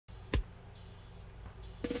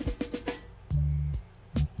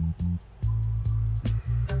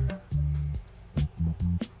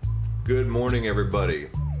Good morning, everybody.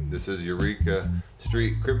 This is Eureka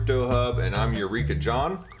Street Crypto Hub, and I'm Eureka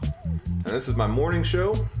John. And this is my morning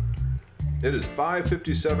show. It is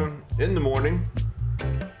 5:57 in the morning,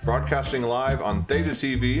 broadcasting live on Theta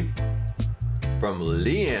TV from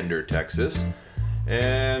Leander, Texas.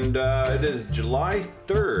 And it is July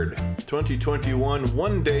 3rd, 2021,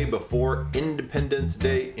 one day before Independence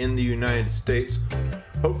Day in the United States.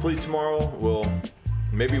 Hopefully tomorrow we'll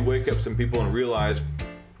maybe wake up some people and realize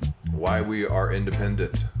why we are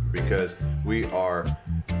independent, because we are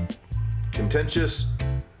contentious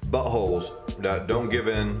buttholes that don't give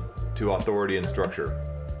in to authority and structure.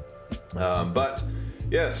 But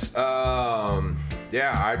yes, I'm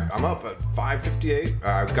up at 5:58.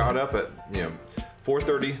 I got up at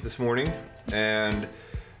 4:30 this morning, and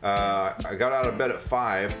I got out of bed at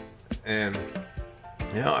 5, and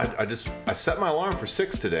I set my alarm for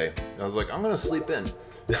 6 today. I was like, I'm gonna sleep in.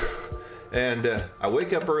 And I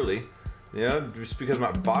wake up early, just because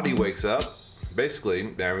my body wakes up. Basically,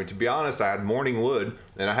 to be honest, I had morning wood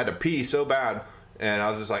and I had to pee so bad, and I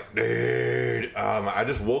was just like, dude, I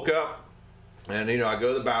just woke up and I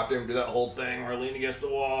go to the bathroom, do that whole thing where I lean against the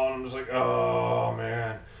wall, and I'm just like, oh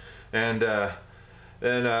man. And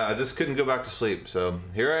then I just couldn't go back to sleep. So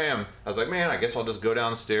here I am. I was like, man, I guess I'll just go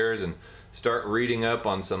downstairs and start reading up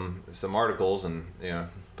on some articles and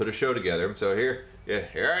put a show together. So here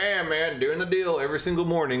I am, man, doing the deal every single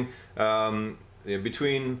morning,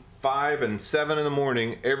 between 5 and 7 in the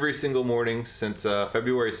morning, every single morning since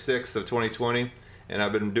February 6th of 2020. And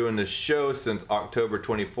I've been doing this show since October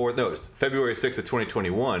 24th. No, it's February 6th of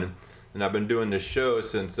 2021. And I've been doing this show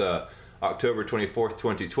since October 24th,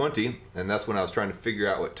 2020. And that's when I was trying to figure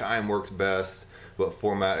out what time works best, what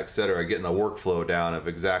format, etc., getting the workflow down of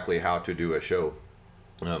exactly how to do a show.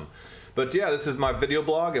 But yeah, this is my video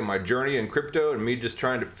blog and my journey in crypto, and me just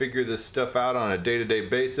trying to figure this stuff out on a day-to-day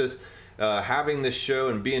basis. Having this show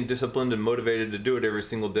and being disciplined and motivated to do it every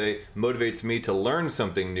single day motivates me to learn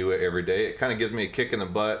something new every day. It kind of gives me a kick in the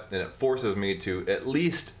butt, and it forces me to at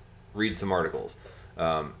least read some articles.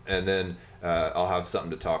 And then I'll have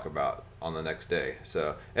something to talk about on the next day.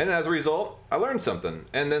 And as a result, I learned something.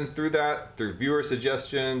 And then through viewer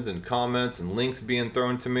suggestions and comments and links being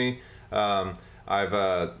thrown to me, I've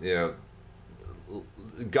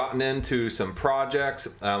gotten into some projects.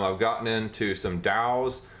 I've gotten into some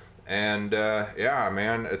DAOs, and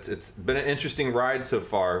man, it's been an interesting ride so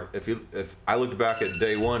far. If I looked back at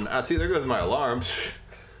day one, see, there goes my alarm.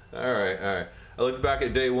 all right. I looked back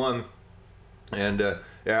at day one, and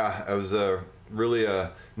I was really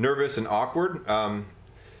nervous and awkward.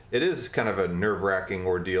 It is kind of a nerve-wracking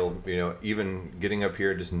ordeal, even getting up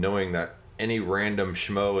here, just knowing that any random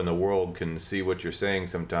schmo in the world can see what you're saying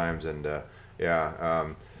sometimes, and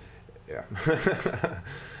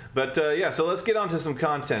But so let's get on to some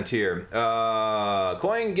content here.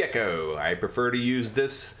 CoinGecko. I prefer to use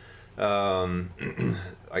this. What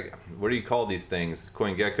do you call these things?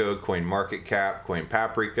 CoinGecko, CoinMarketCap,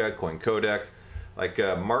 CoinPaprika, CoinCodex, like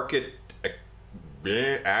market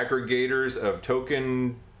aggregators of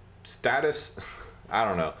token status. I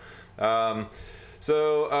don't know.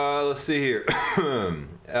 Let's see here.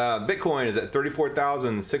 Bitcoin is at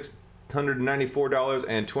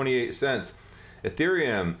 $34,694.28.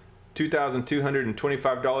 Ethereum,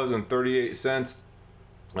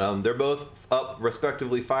 $2,225.38. They're both up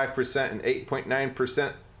respectively 5% and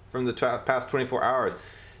 8.9% from the past 24 hours.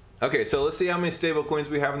 Okay, so let's see how many stable coins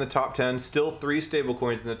we have in the top 10. Still 3 stable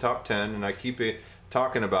coins in the top 10, and I keep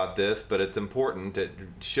talking about this, but it's important. It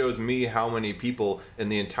shows me how many people in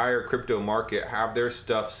the entire crypto market have their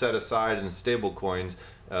stuff set aside in stable coins,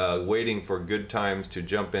 waiting for good times to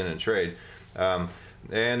jump in and trade.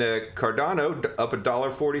 And Cardano up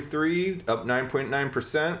 $1.43, up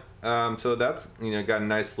 9.9%. So that's got a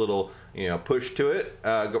nice little push to it.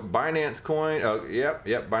 Binance Coin,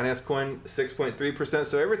 Binance Coin 6.3%.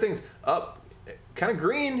 So everything's up, kind of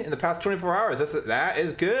green in the past 24 hours. That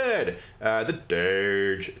is good. The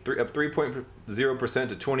Doge up 3.0%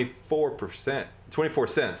 to 24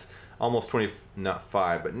 cents. Almost 20, not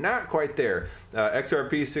 5, but not quite there.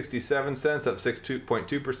 XRP 67 cents, up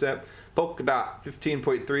 6.2%. Polkadot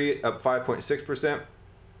 15.3, up 5.6%.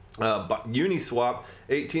 Uniswap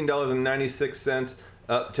 $18.96,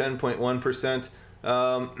 up 10.1%.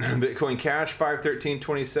 Bitcoin Cash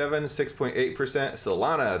 513.27, 6.8%.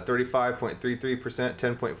 Solana 35.33%,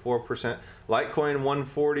 10.4%. Litecoin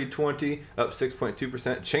 140.20, up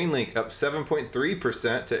 6.2%. Chainlink up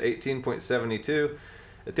 7.3% to 18.72.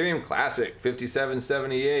 Ethereum Classic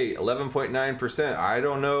 57.78, 11.9%. I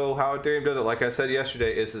don't know how Ethereum does it. Like I said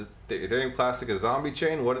yesterday, is the Ethereum Classic a zombie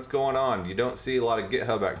chain? What is going on? You don't see a lot of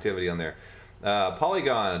GitHub activity on there.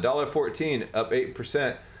 Polygon, $1.14, up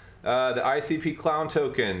 8%. The ICP Clown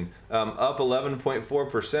token, up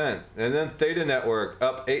 11.4%. And then Theta Network,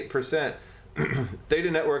 up 8%.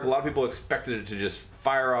 Theta Network, a lot of people expected it to just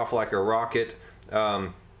fire off like a rocket.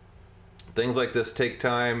 Things like this take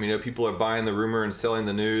time. You know, people are buying the rumor and selling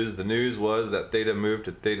the news. The news was that Theta moved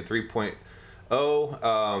to Theta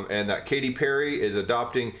 3.0, and that Katy Perry is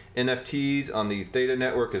adopting NFTs on the Theta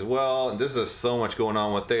network as well. And this is so much going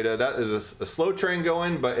on with Theta. That is a slow train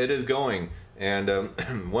going, but it is going. And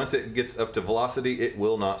once it gets up to velocity, it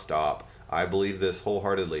will not stop. I believe this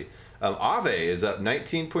wholeheartedly. Aave is up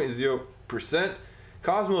 19.0%.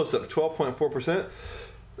 Cosmos up 12.4%.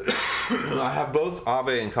 I have both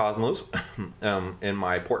Aave and Cosmos in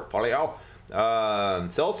my portfolio.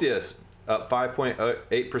 Celsius up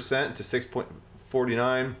 5.8% to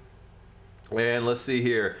 6.49. And let's see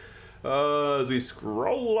here. As we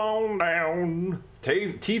scroll on down,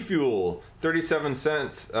 T-Fuel, 37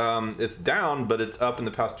 cents. It's down, but it's up in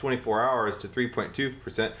the past 24 hours to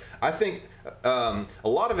 3.2%. I think a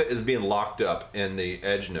lot of it is being locked up in the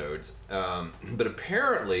edge nodes. But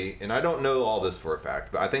apparently, and I don't know all this for a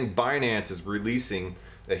fact, but I think Binance is releasing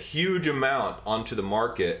a huge amount onto the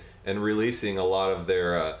market and releasing a lot of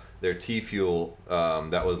their T-Fuel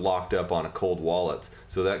that was locked up on a cold wallets.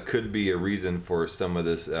 So that could be a reason for some of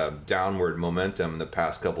this downward momentum in the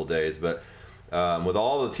past couple days. But with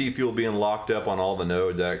all the T-Fuel being locked up on all the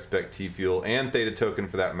nodes, I expect T-Fuel and Theta token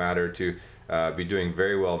for that matter to be doing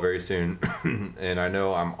very well very soon. And I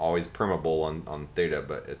know I'm always permabull on Theta,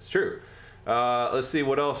 but it's true. Let's see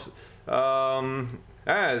what else.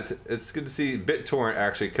 It's good to see BitTorrent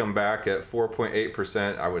actually come back at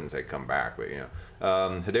 4.8%. I wouldn't say come back, but you know.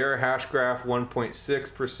 Hedera Hashgraph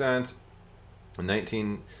 1.6%,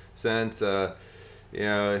 19 cents. You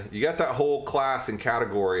know, you got that whole class and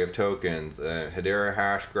category of tokens. Hedera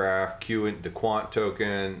Hashgraph, the Quant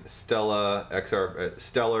token, Stellar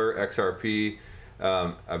XRP.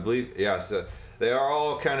 I believe, yes, they are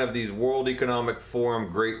all kind of these World Economic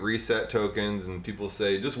Forum Great Reset tokens, and people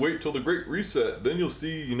say just wait till the Great Reset, then you'll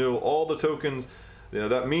see, you know, all the tokens, you know,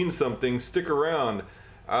 that means something. Stick around.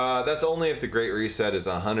 That's only if the Great Reset is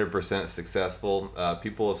 100% successful.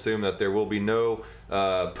 People assume that there will be no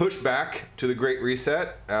pushback to the Great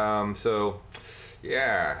Reset. So,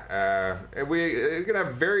 yeah, we're going to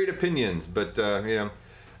have varied opinions, but, you know.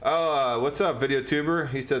 What's up,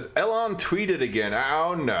 VideoTuber? He says, Elon tweeted again.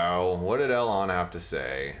 Oh, no. What did Elon have to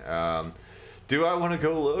say? Do I want to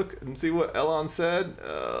go look and see what Elon said?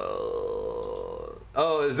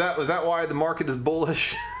 Was that why the market is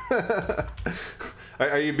bullish?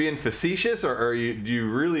 Are you being facetious, or do you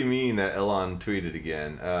really mean that Elon tweeted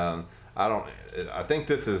again? I think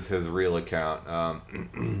this is his real account. I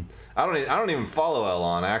don't even follow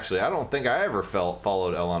Elon, actually. I don't think I ever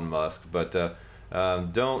followed Elon Musk, but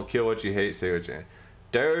don't kill what you hate, say what you hate.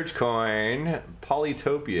 Dogecoin,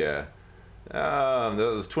 Polytopia. That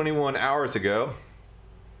was 21 hours ago.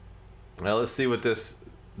 Now let's see what this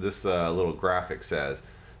little graphic says.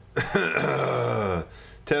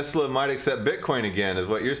 Tesla might accept Bitcoin again, is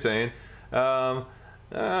what you're saying.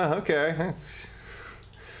 Okay.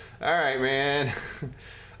 All right, man.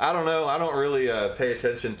 I don't know. I don't really pay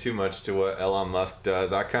attention too much to what Elon Musk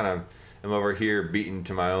does. I kind of am over here beating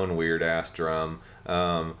to my own weird ass drum.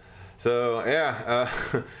 So yeah.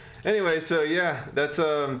 Anyway, so yeah, that's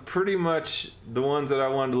pretty much the ones that I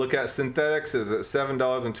wanted to look at. Synthetics is at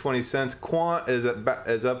 $7.20. Quant is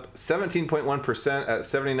up 17.1% at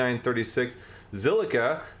 $79.36.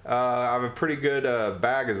 Zilliqa, I have a pretty good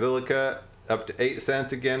bag of Zilliqa, up to 8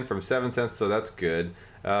 cents again from 7 cents, so that's good.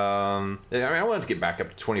 I mean, I wanted to get back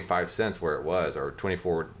up to 25 cents where it was, or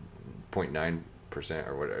 24.9%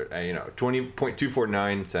 or whatever, you know,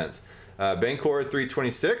 20.249 cents. Bancor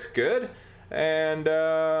 326, good. And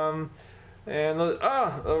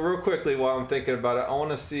real quickly while I'm thinking about it, I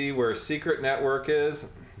want to see where Secret Network is,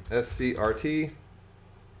 SCRT,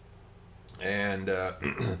 and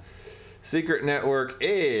Secret Network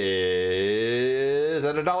is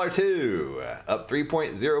at $1.02, up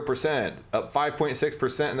 3.0%, up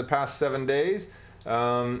 5.6% in the past 7 days.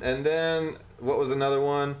 And then what was another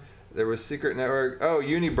one? There was Secret Network. Oh,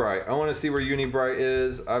 Unibright. I want to see where Unibright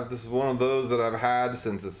is. This is one of those that I've had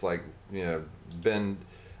since it's like, you know, been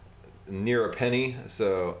near a penny.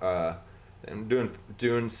 So I'm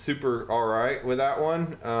doing super all right with that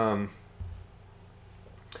one.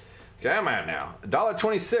 Okay, I'm at now.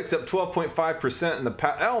 $1.26, up 12.5% in the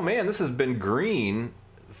past. Oh man, this has been green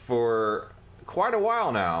for quite a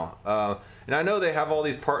while now. And I know they have all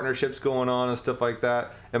these partnerships going on and stuff like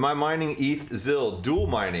that. Am I mining ETH ZIL, dual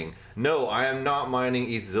mining? No, I am not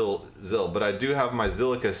mining ETH ZIL, but I do have my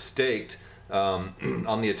Zilliqa staked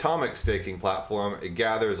On the Atomic staking platform, it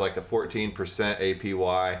gathers like a 14%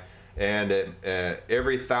 APY, and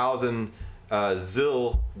every 1,000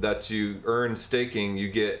 ZIL that you earn staking, you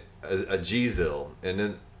get a GZIL, and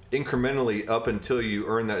then incrementally up until you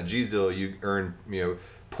earn that GZIL, you earn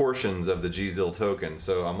portions of the GZIL token.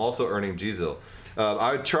 So I'm also earning GZIL.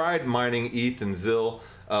 I tried mining ETH and ZIL.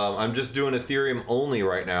 I'm just doing Ethereum only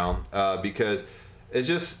right now because it's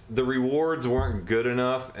just the rewards weren't good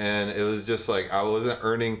enough, and it was just like I wasn't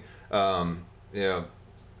earning, I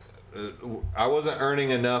wasn't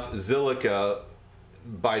earning enough Zilliqa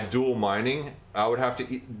by dual mining. I would have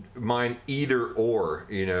to mine either or,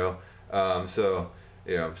 so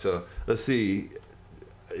let's see.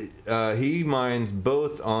 He mines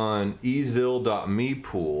both on ezil.me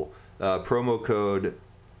pool. Promo code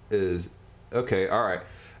is okay. All right.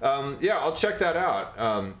 Yeah, I'll check that out.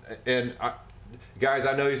 Guys,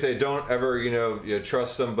 I know you say don't ever,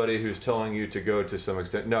 trust somebody who's telling you to go to some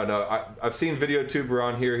extent. No, I've seen VideoTuber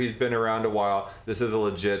on here. He's been around a while. This is a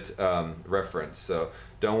legit reference, so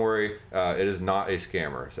don't worry. It is not a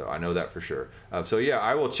scammer, so I know that for sure. So yeah,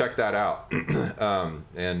 I will check that out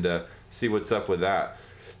and see what's up with that.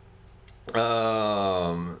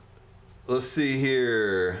 Let's see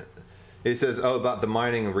here. He says, about the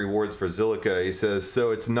mining rewards for Zilliqa. He says,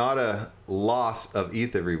 so it's not a loss of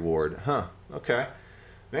Ether reward. Huh. Okay.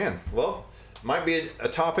 Man, well, might be a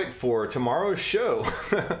topic for tomorrow's show.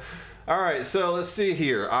 All right, so let's see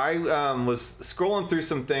here. I was scrolling through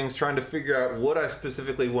some things trying to figure out what I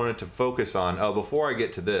specifically wanted to focus on. Before I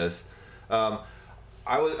get to this,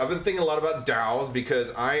 I've been thinking a lot about DAOs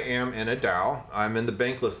because I am in a DAO. I'm in the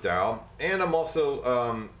Bankless DAO, and I'm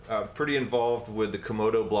also pretty involved with the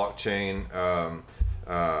Komodo blockchain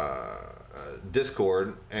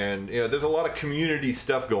Discord, and there's a lot of community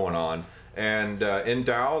stuff going on. And in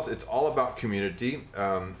DAOs, it's all about community.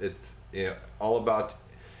 It's all about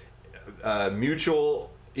mutual,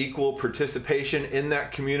 equal participation in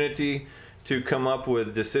that community to come up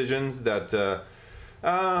with decisions that,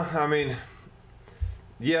 I mean,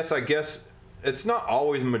 yes, I guess it's not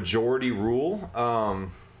always majority rule,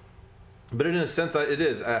 but in a sense it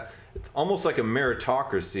is. It's almost like a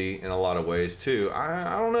meritocracy in a lot of ways too.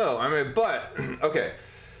 I don't know. I mean, but okay.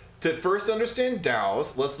 To first understand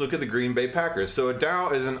DAOs, let's look at the Green Bay Packers. So a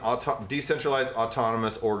DAO is an decentralized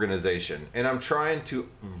autonomous organization. And I'm trying to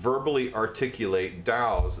verbally articulate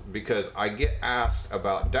DAOs because I get asked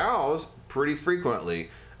about DAOs pretty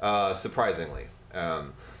frequently, surprisingly.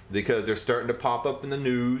 Because they're starting to pop up in the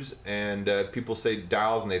news, and people say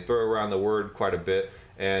DAOs and they throw around the word quite a bit.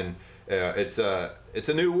 And it's a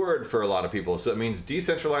new word for a lot of people. So it means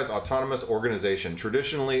decentralized autonomous organization.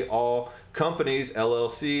 Traditionally, all companies,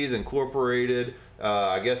 LLCs, incorporated,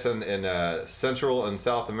 I guess in Central and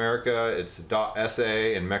South America, it's .sa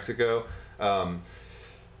in Mexico. Yeah,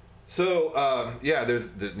 there's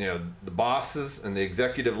the bosses and the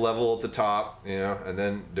executive level at the top, and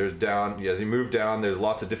then there's down, as you move down, there's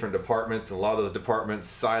lots of different departments, and a lot of those departments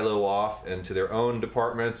silo off into their own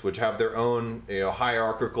departments, which have their own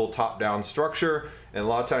hierarchical top-down structure, and a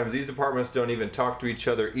lot of times these departments don't even talk to each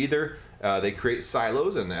other either. They create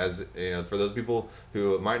silos, and as for those people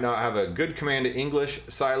who might not have a good command of English,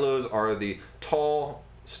 silos are the tall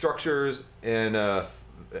structures in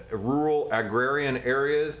rural agrarian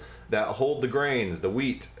areas that hold the grains, the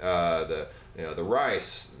wheat, the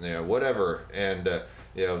rice, whatever, and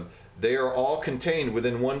they are all contained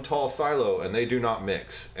within one tall silo, and they do not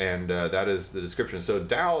mix, and that is the description. So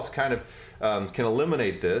DAOs kind of can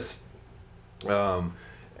eliminate this,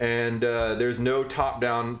 and there's no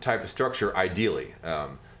top-down type of structure. Ideally,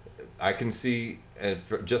 I can see,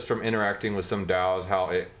 just from interacting with some DAOs, how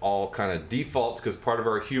it all kind of defaults, because part of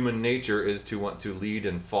our human nature is to want to lead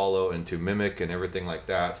and follow and to mimic and everything like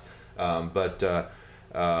that. But the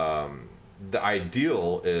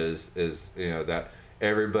ideal is that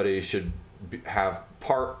everybody should have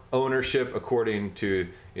part ownership according to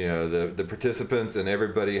the participants, and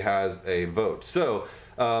everybody has a vote. So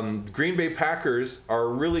Green Bay Packers are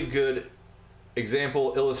a really good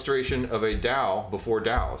example illustration of a DAO before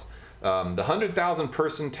DAOs. The 100,000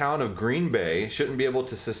 person town of Green Bay shouldn't be able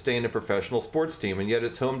to sustain a professional sports team, and yet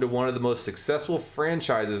it's home to one of the most successful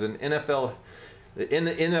franchises in NFL. In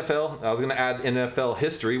the NFL, I was going to add NFL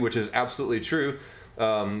history, which is absolutely true.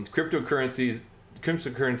 Cryptocurrencies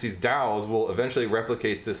DAOs will eventually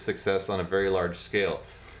replicate this success on a very large scale.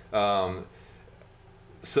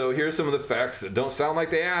 So here's some of the facts that don't sound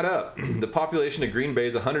like they add up. The population of Green Bay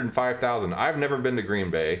is 105,000. I've never been to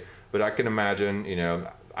Green Bay, but I can imagine,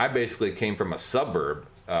 I basically came from a suburb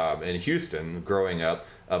in Houston growing up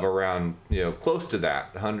of around, close to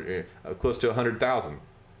that, close to 100,000.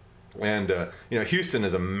 And Houston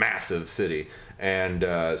is a massive city, and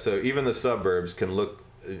so even the suburbs can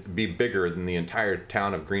be bigger than the entire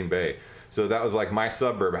town of Green Bay. So that was like my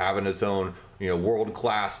suburb having its own,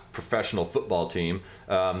 world-class professional football team.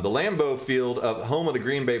 The Lambeau Field, home of the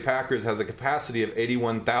Green Bay Packers, has a capacity of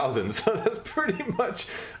 81,000. So that's pretty much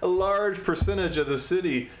a large percentage of the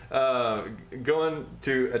city going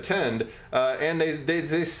to attend. And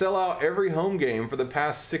they sell out every home game for the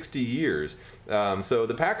past 60 years. So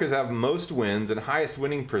the Packers have most wins and highest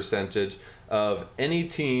winning percentage of any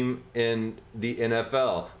team in the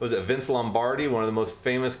NFL. Was it Vince Lombardi, one of the most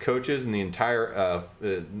famous coaches in the entire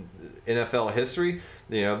NFL history?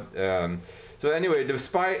 So anyway,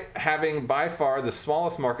 despite having by far the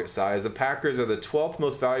smallest market size, the Packers are the 12th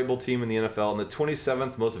most valuable team in the NFL and the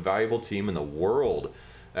 27th most valuable team in the world.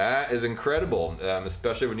 That is incredible,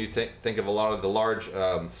 especially when you think of a lot of the large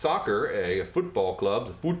soccer, football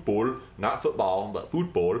clubs, football, not football, but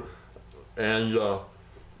football. And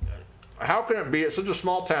how can it be that such a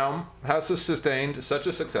small town has sustained such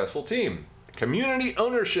a successful team? Community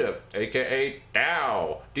ownership, aka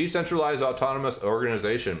DAO, decentralized autonomous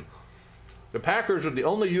organization. The Packers are the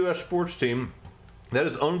only U.S. sports team that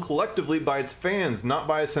is owned collectively by its fans, not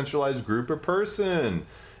by a centralized group or person.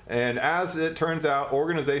 And as it turns out,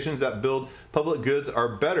 organizations that build public goods are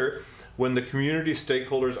better when the community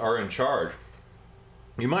stakeholders are in charge.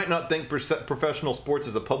 You might not think professional sports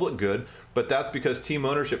is a public good, but that's because team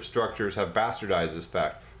ownership structures have bastardized this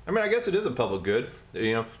fact. I mean, I guess it is a public good.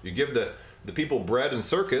 You give the people bread and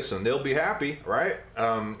circus and they'll be happy, right?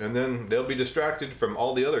 And then they'll be distracted from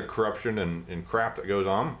all the other corruption and crap that goes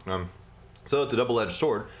on. So it's a double-edged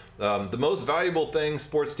sword. The most valuable thing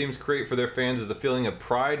sports teams create for their fans is the feeling of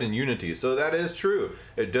pride and unity. So that is true.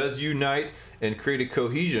 It does unite and create a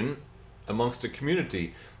cohesion amongst a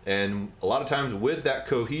community. And a lot of times with that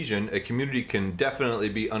cohesion, a community can definitely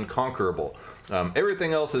be unconquerable.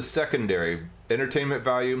 Everything else is secondary. Entertainment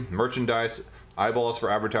value, merchandise, eyeballs for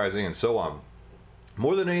advertising, and so on.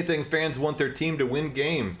 More than anything, fans want their team to win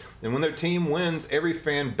games. And when their team wins, every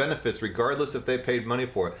fan benefits regardless if they paid money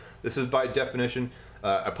for it. This is by definition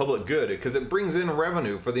a public good because it brings in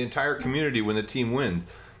revenue for the entire community when the team wins.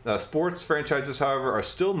 Sports franchises, however, are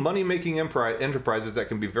still money-making enterprises that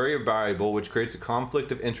can be very valuable, which creates a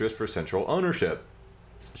conflict of interest for central ownership.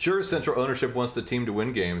 Sure, central ownership wants the team to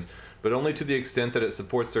win games, but only to the extent that it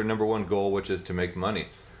supports their number one goal, which is to make money.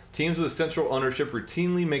 Teams with central ownership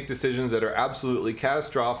routinely make decisions that are absolutely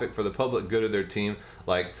catastrophic for the public good of their team,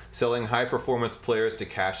 like selling high-performance players to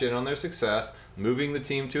cash in on their success, moving the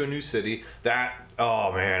team to a new city.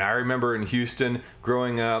 Oh man, I remember in Houston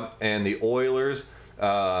growing up, and the Oilers,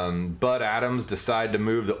 Bud Adams decided to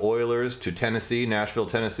move the Oilers to Tennessee, Nashville,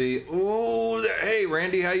 Tennessee. Ooh, hey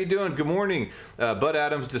Randy, how you doing? Good morning. Bud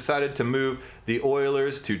Adams decided to move the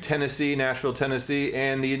Oilers to Tennessee, Nashville, Tennessee,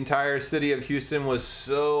 and the entire city of Houston was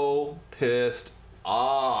so pissed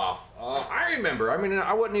off. I remember,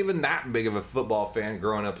 I wasn't even that big of a football fan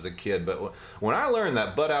growing up as a kid, but when I learned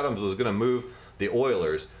that Bud Adams was going to move the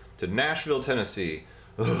Oilers to Nashville, Tennessee,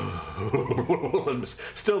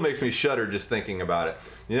 still makes me shudder just thinking about it.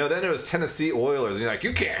 Then it was Tennessee Oilers, and you're like,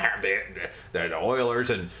 you can't have the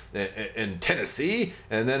Oilers in Tennessee.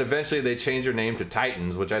 And then eventually they changed their name to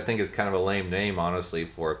Titans, which I think is kind of a lame name, honestly,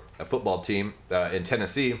 for a football team in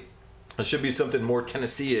Tennessee. It should be something more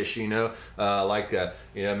Tennessee-ish, maybe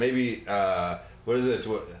what is it?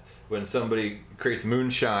 When somebody creates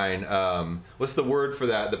moonshine, what's the word for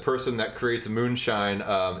that? The person that creates moonshine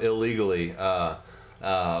illegally.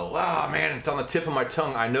 Wow, man, it's on the tip of my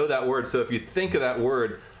tongue. I know that word. So if you think of that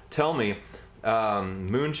word, tell me.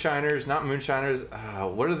 Moonshiners, not moonshiners.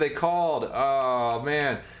 What are they called? Oh,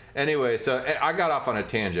 man. Anyway, so I got off on a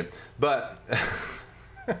tangent. But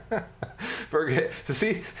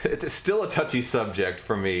it's still a touchy subject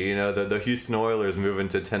for me, the Houston Oilers moving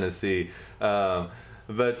to Tennessee.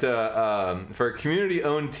 But for a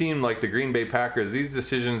community-owned team like the Green Bay Packers, these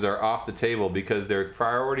decisions are off the table because their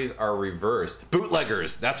priorities are reversed.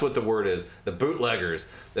 Bootleggers, that's what the word is, the bootleggers.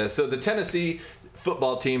 So the Tennessee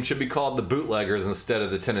football team should be called the Bootleggers instead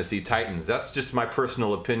of the Tennessee Titans. That's just my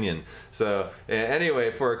personal opinion. So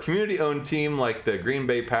anyway, for a community-owned team like the Green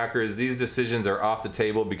Bay Packers, these decisions are off the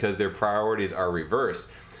table because their priorities are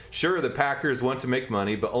reversed. Sure, the Packers want to make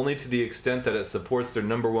money, but only to the extent that it supports their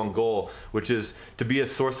number one goal, which is to be a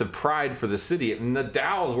source of pride for the city. And the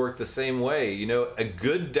DAOs work the same way. A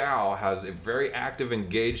good DAO has a very active,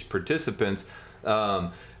 engaged participants.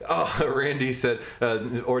 Randy said,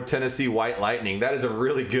 or Tennessee White Lightning. That is a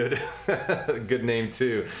really good, good name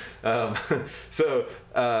too.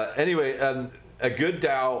 Anyway. a good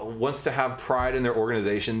DAO wants to have pride in their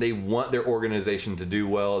organization. They want their organization to do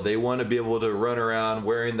well. They want to be able to run around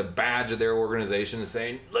wearing the badge of their organization and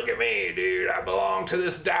saying, look at me, dude, I belong to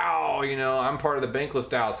this DAO. You know, I'm part of the Bankless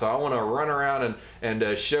DAO, so I want to run around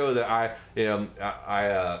and show that I'm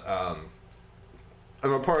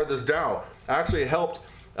a part of this DAO. I actually helped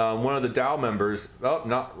one of the DAO members. Oh,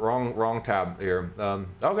 not wrong tab here.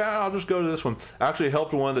 Okay, I'll just go to this one. I actually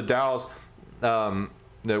helped one of the DAOs.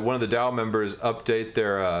 One of the DAO members update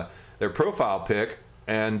their profile pic,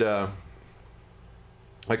 and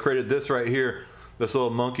I created this right here, this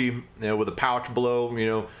little monkey, you know, with a pouch below, you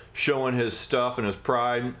know, showing his stuff and his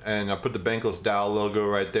pride, and I put the Bankless DAO logo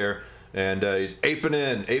right there, and he's aping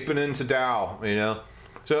into DAO, you know.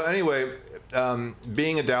 So anyway,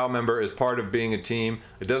 being a DAO member is part of being a team.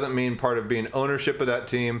 It doesn't mean part of being ownership of that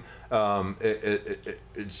team.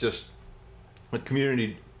 It's just a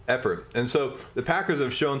community effort. And so the Packers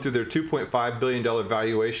have shown through their $2.5 billion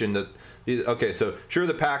valuation that okay, so sure,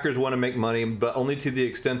 the Packers want to make money, but only to the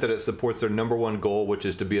extent that it supports their #1 goal, which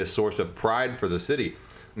is to be a source of pride for the city.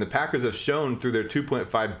 And the Packers have shown through their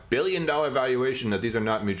 $2.5 billion valuation that these are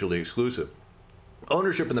not mutually exclusive.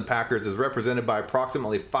 Ownership in the Packers is represented by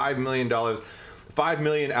approximately $5 million, 5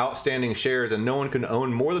 million outstanding shares, and no one can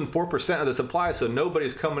own more than 4% of the supply, so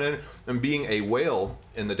nobody's coming in and being a whale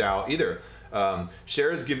in the DAO either.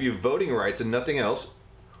 Shares give you voting rights and nothing else.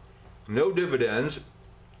 No dividends,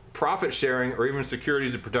 profit sharing, or even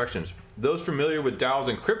securities and protections. Those familiar with DAOs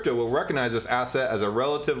and crypto will recognize this asset as a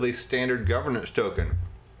relatively standard governance token.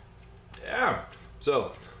 Yeah,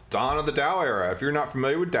 so dawn of the DAO era. If you're not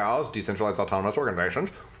familiar with DAOs, decentralized autonomous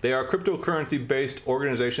organizations, they are cryptocurrency-based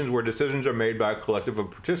organizations where decisions are made by a collective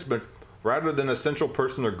of participants rather than a central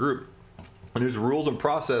person or group, and whose rules and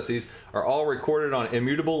processes are all recorded on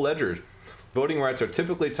immutable ledgers. Voting rights are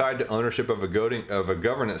typically tied to ownership of a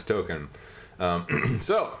governance token.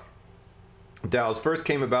 So, DAOs first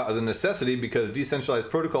came about as a necessity because decentralized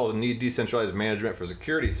protocols need decentralized management for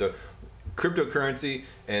security. So, cryptocurrency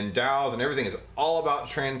and DAOs and everything is all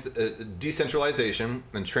about decentralization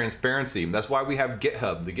and transparency. That's why we have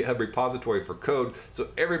GitHub, the GitHub repository for code, so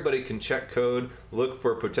everybody can check code, look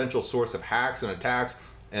for a potential source of hacks and attacks,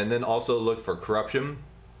 and then also look for corruption.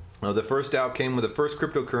 The first DAO came with the first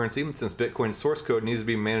cryptocurrency, since Bitcoin's source code needs to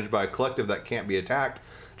be managed by a collective that can't be attacked,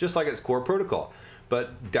 just like its core protocol.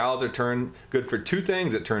 But DAOs are good for two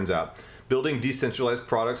things, it turns out. Building decentralized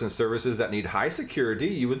products and services that need high security.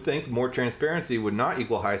 You would think more transparency would not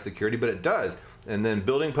equal high security, but it does. And then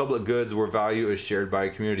building public goods where value is shared by a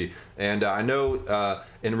community. And I know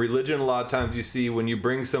in religion, a lot of times you see when you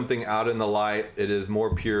bring something out in the light, it is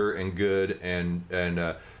more pure and good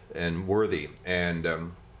and worthy.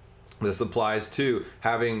 And this applies to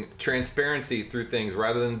having transparency through things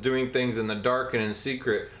rather than doing things in the dark and in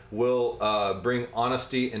secret will bring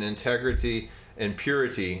honesty and integrity and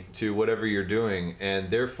purity to whatever you're doing, and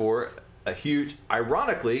therefore a huge,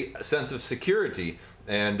 ironically, a sense of security.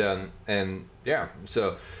 And yeah,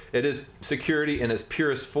 so it is security in its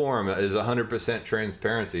purest form is 100%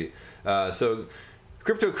 transparency. So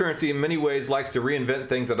cryptocurrency in many ways likes to reinvent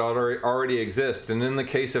things that already exist, and in the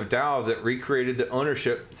case of DAOs, it recreated the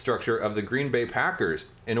ownership structure of the Green Bay Packers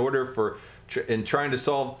in trying to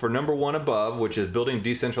solve for #1 above, which is building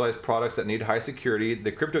decentralized products that need high security.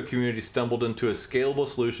 The crypto community stumbled into a scalable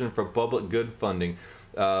solution for public good funding,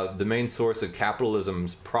 the main source of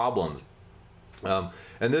capitalism's problems.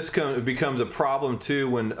 And this becomes a problem too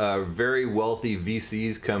when very wealthy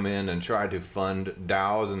VCs come in and try to fund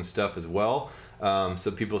DAOs and stuff as well.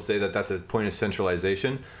 So people say that that's a point of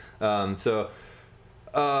centralization.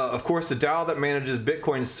 Of course, the DAO that manages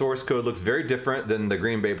Bitcoin's source code looks very different than the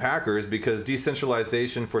Green Bay Packers because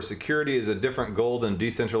decentralization for security is a different goal than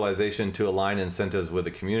decentralization to align incentives with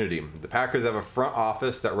the community. The Packers have a front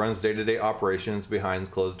office that runs day-to-day operations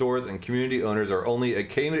behind closed doors, and community owners are only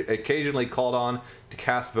occasionally called on to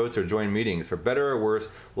cast votes or join meetings. For better or worse,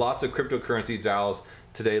 lots of cryptocurrency DAOs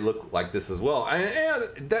today look like this as well. Yeah,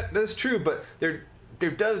 that's true, but there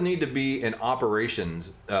does need to be an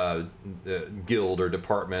operations guild or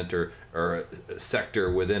department or a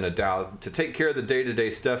sector within a DAO to take care of the day-to-day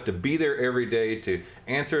stuff, to be there every day, to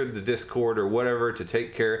answer the Discord or whatever, to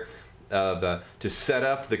take care of to set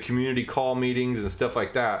up the community call meetings and stuff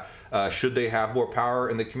like that. Should they have more power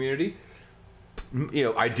in the community? You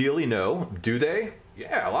know, ideally, no. Do they?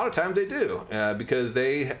 Yeah, a lot of times they do, because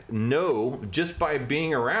they know just by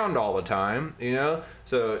being around all the time, you know.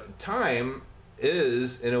 So time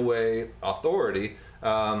is, in a way, authority.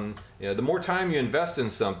 You know, the more time you invest in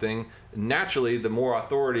something, naturally, the more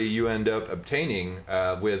authority you end up obtaining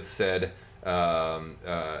with said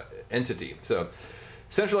entity. So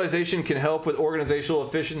Centralization can help with organizational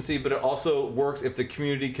efficiency, but it also works if the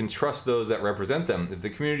community can trust those that represent them. If the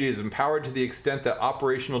community is empowered to the extent that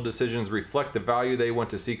operational decisions reflect the value they want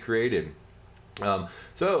to see created.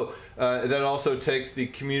 That also takes the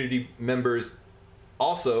community members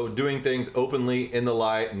also doing things openly in the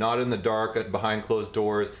light, not in the dark, behind closed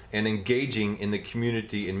doors, and engaging in the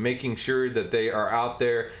community and making sure that they are out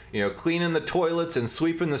there, cleaning the toilets and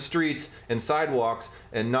sweeping the streets and sidewalks,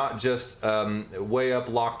 and not just way up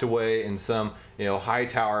locked away in some high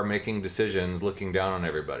tower making decisions, looking down on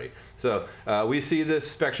everybody. So we see this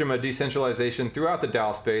spectrum of decentralization throughout the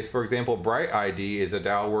DAO space. For example, Bright ID is a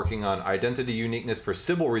DAO working on identity uniqueness for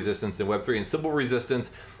Sybil resistance in Web3, and Sybil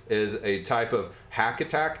resistance is a type of hack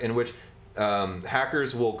attack in which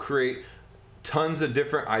hackers will create tons of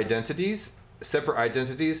different identities, separate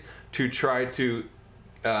identities, to try to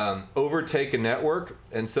overtake a network.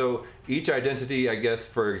 And so each identity, I guess,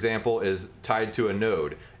 for example, is tied to a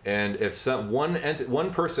node. And if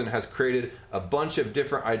one person has created a bunch of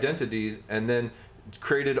different identities and then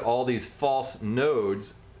created all these false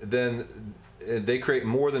nodes, then they create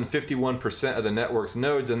more than 51% of the network's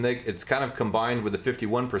nodes, and it's kind of combined with the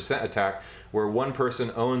 51% attack, where one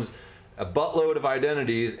person owns a buttload of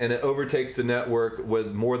identities and it overtakes the network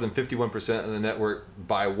with more than 51% of the network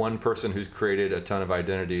by one person who's created a ton of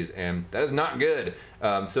identities, and that is not good.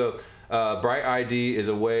 Bright ID is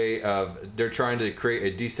a way of, they're trying to create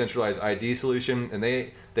a decentralized ID solution, and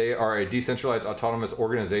they are a decentralized autonomous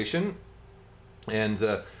organization, and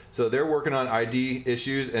so they're working on ID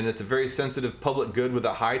issues, and it's a very sensitive public good with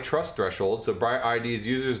a high trust threshold. So Bright ID's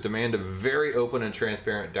users demand a very open and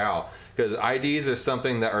transparent DAO, because IDs are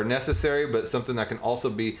something that are necessary, but something that can also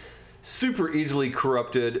be super easily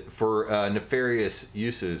corrupted for nefarious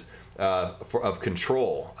uses of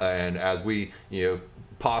control. And as we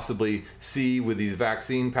possibly see with these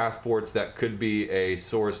vaccine passports, that could be a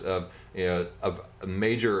source of of a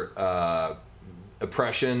major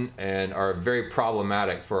oppression and are very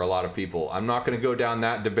problematic for a lot of people. I'm not going to go down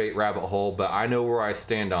that debate rabbit hole, but I know where I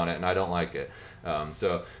stand on it, and I don't like it.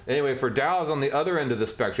 So anyway, for DAOs on the other end of the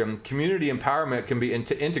spectrum, community empowerment can be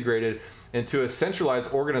integrated into a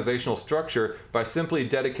centralized organizational structure by simply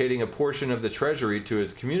dedicating a portion of the treasury to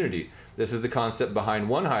its community. This is the concept behind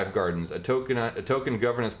One Hive Gardens, a token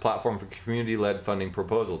governance platform for community-led funding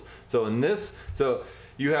proposals. So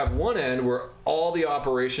you have one end where all the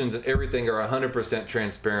operations and everything are 100%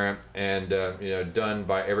 transparent and done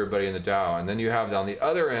by everybody in the DAO, and then you have on the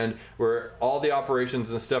other end where all the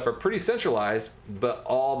operations and stuff are pretty centralized, but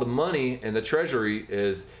all the money in the treasury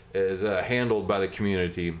is handled by the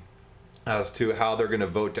community as to how they're going to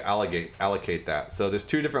vote to allocate that. So there's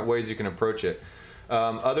two different ways you can approach it.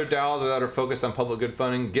 Other DAOs that are focused on public good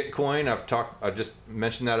funding, Gitcoin, I just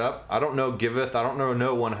mentioned that up. I don't know Giveth, I don't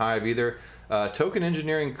know One Hive either. Token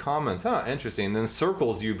Engineering Commons, interesting. And then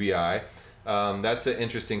Circles UBI, that's an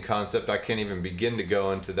interesting concept. I can't even begin to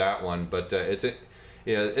go into that one, but it's an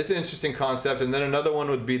interesting concept. And then another one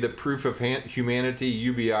would be the Proof of Humanity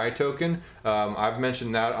UBI token. I've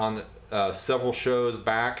mentioned that on several shows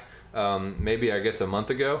back, maybe I guess a month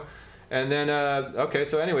ago. And then,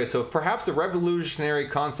 so perhaps the revolutionary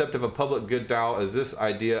concept of a public good DAO is this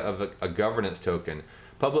idea of a governance token.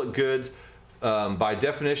 Public goods, by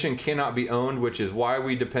definition, cannot be owned, which is why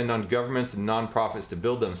we depend on governments and nonprofits to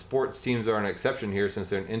build them. Sports teams are an exception here, since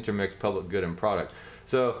they're an intermixed public good and product.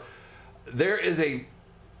 So there is a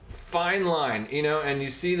fine line, and you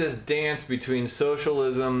see this dance between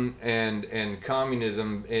socialism and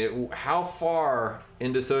communism. How far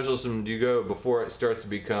into socialism do you go before it starts to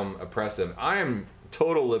become oppressive? I am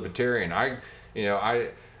total libertarian.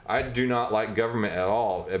 I do not like government at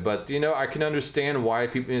all, but I can understand why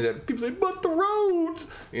people say, but the roads,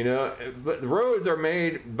 but the roads are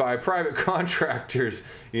made by private contractors,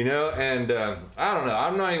 and I don't know.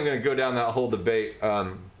 I'm not even going to go down that whole debate.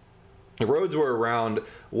 The roads were around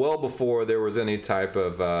well before there was any type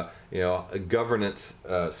of a governance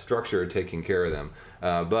structure taking care of them.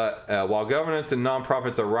 But while governance and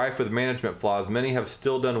nonprofits are rife with management flaws, many have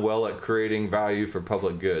still done well at creating value for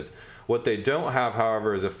public goods. What they don't have,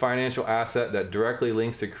 however, is a financial asset that directly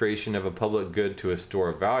links the creation of a public good to a store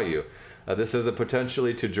of value. This has the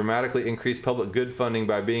potential to dramatically increase public good funding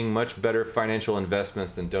by being much better financial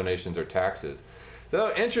investments than donations or taxes.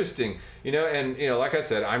 So interesting, like I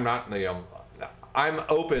said, I'm not, I'm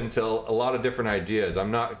open to a lot of different ideas.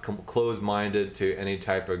 I'm not closed-minded to any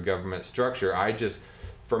type of government structure.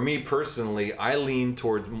 For me personally, I lean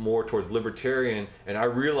more towards libertarian, and I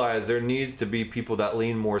realize there needs to be people that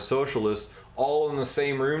lean more socialist, all in the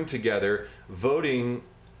same room together, voting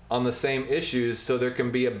on the same issues, so there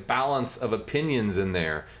can be a balance of opinions in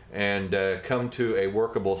there. and come to a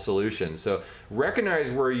workable solution. So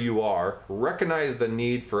recognize where you are, recognize the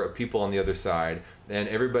need for people on the other side, and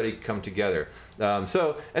everybody come together.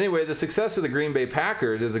 So anyway, the success of the Green Bay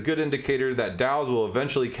Packers is a good indicator that DAOs will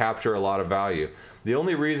eventually capture a lot of value. The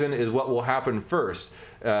only reason is what will happen first.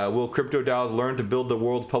 Will crypto DAOs learn to build the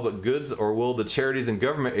world's public goods, or will the charities and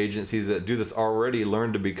government agencies that do this already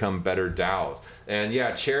learn to become better DAOs? And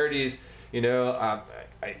yeah, charities, you know,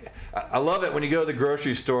 I love it when you go to the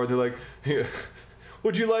grocery store and they're like,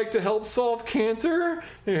 would you like to help solve cancer?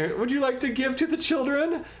 Would you like to give to the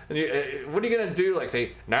children? And what are you gonna do? Like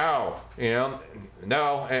say, no, you know,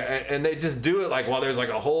 no. And they just do it like while there's like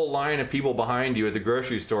a whole line of people behind you at the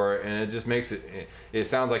grocery store, and it just makes it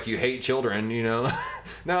sounds like you hate children, you know.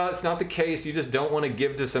 No, it's not the case. You just don't want to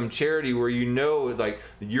give to some charity where you know like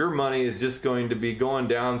your money is just going to be going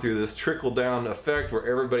down through this trickle down effect where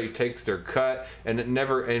everybody takes their cut, and it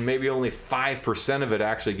never, and maybe only 5% of it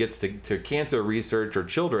actually gets to cancer research or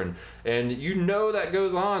children, and you know that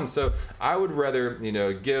goes on. So I would rather, you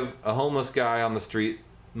know, give a homeless guy on the street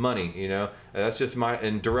money, you know, that's just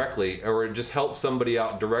and directly, or just help somebody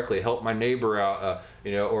out directly, help my neighbor out,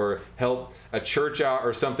 you know, or help a church out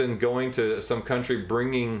or something, going to some country,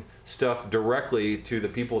 bringing stuff directly to the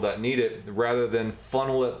people that need it, rather than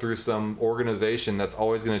funnel it through some organization that's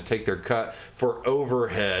always going to take their cut for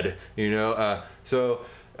overhead, you know.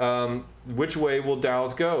 Which way will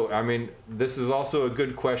DAOs go? I mean, this is also a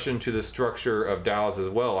good question to the structure of DAOs as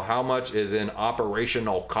well. How much is in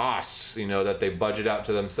operational costs, you know, that they budget out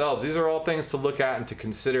to themselves? These are all things to look at and to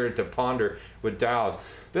consider and to ponder with DAOs.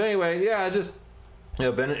 But anyway, yeah, I just, you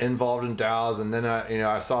know, been involved in DAOs, and then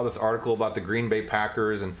I saw this article about the Green Bay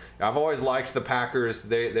Packers, and I've always liked the Packers.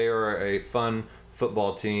 They are a fun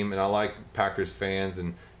football team, and I like Packers fans,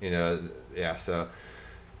 and you know, yeah, so.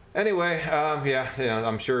 Anyway, yeah, you know,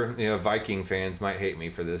 I'm sure, you know, Viking fans might hate me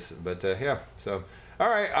for this, but yeah. So, all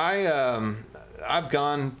right, I've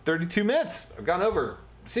gone 32 minutes. I've gone over.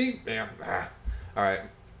 See, yeah. All right,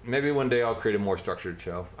 maybe one day I'll create a more structured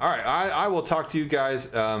show. All right, I will talk to you guys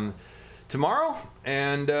tomorrow,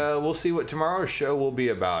 and we'll see what tomorrow's show will be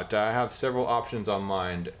about. I have several options on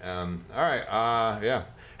mind. All right, yeah.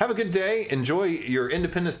 Have a good day. Enjoy your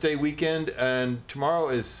Independence Day weekend, and tomorrow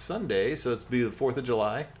is Sunday, so it's be the 4th of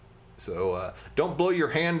July. So don't blow your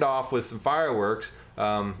hand off with some fireworks.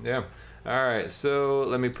 Yeah. All right. So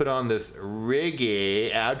let me put on this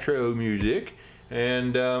reggae outro music,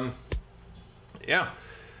 and yeah.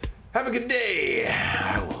 Have a good day.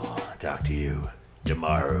 I will talk to you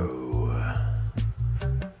tomorrow.